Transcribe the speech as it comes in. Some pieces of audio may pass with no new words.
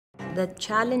The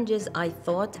challenges I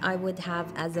thought I would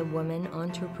have as a woman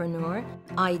entrepreneur,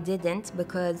 I didn't,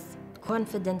 because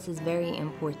confidence is very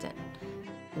important.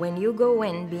 When you go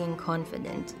in being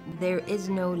confident, there is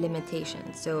no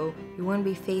limitation, so you won't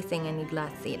be facing any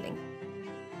glass ceiling.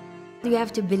 You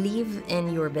have to believe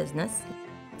in your business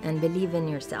and believe in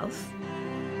yourself.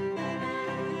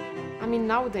 I mean,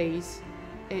 nowadays,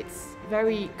 it's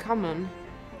very common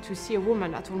to see a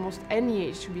woman at almost any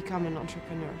age to become an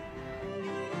entrepreneur.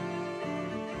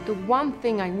 The one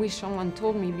thing I wish someone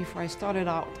told me before I started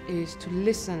out is to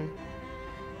listen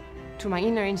to my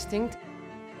inner instinct.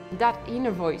 That inner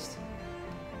voice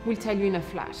will tell you in a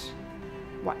flash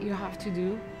what you have to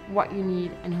do, what you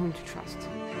need, and whom to trust.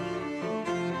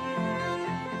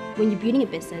 When you're building a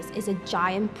business, it's a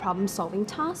giant problem-solving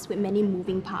task with many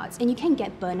moving parts, and you can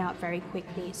get burnt out very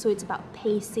quickly. So it's about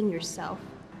pacing yourself.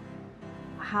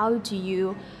 How do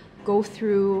you go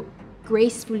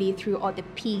gracefully through all the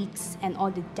peaks and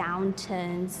all the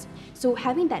downturns? So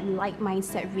having that light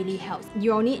mindset really helps.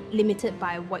 You're only limited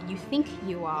by what you think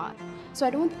you are. So I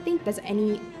don't think there's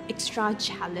any extra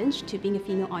challenge to being a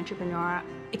female entrepreneur.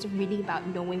 It's really about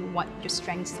knowing what your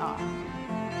strengths are.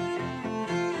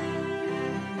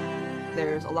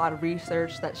 There's a lot of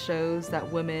research that shows that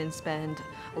women spend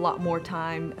a lot more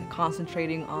time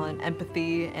concentrating on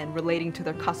empathy and relating to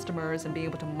their customers and being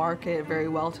able to market very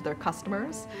well to their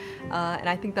customers. And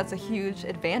I think that's a huge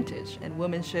advantage, and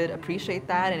women should appreciate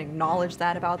that and acknowledge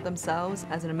that about themselves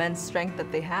as an immense strength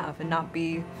that they have, and not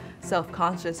be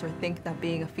self-conscious or think that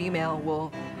being a female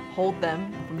will hold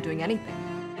them from doing anything.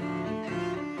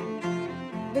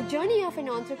 The journey of an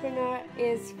entrepreneur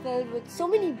is filled with so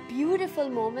many beautiful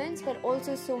moments, but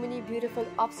also so many beautiful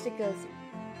obstacles.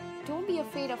 Don't be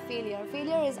afraid of failure.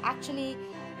 Failure is actually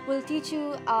will teach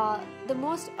you the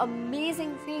most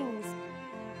amazing things.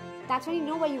 That's when you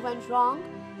know where you went wrong,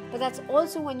 but that's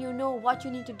also when you know what you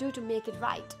need to do to make it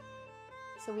right.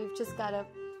 So we've just got to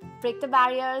break the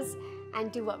barriers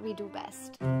and do what we do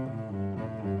best.